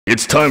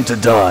It's time to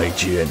die,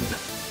 Jin.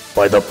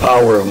 By the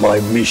power of my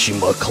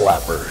Mishima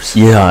clappers.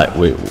 Yeah,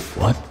 wait,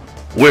 what?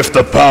 With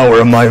the power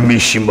of my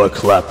Mishima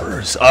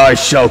clappers, I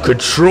shall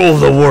control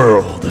the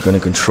world. You're gonna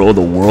control the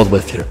world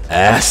with your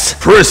ass?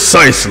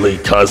 Precisely,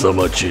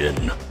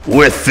 Kazuma-jin.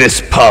 With this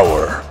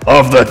power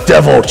of the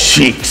devil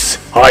cheeks,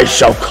 I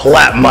shall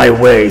clap my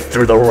way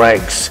through the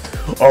ranks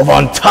of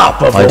on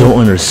top of I don't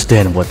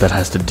understand what that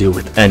has to do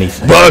with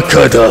anything.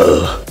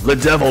 Bakada! The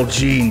devil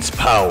gene's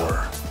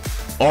power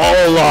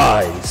all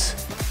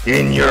lies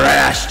in your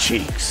ass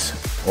cheeks.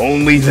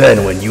 Only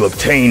then, when you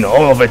obtain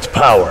all of its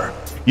power,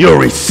 you'll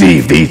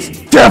receive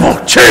these devil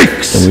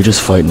cheeks! Can we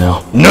just fight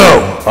now?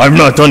 No! I'm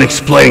not done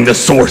explaining the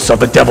source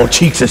of the devil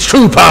cheeks'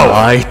 true power!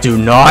 I do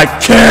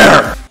not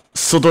care!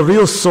 So the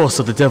real source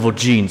of the devil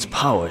gene's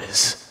power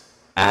is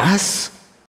ass?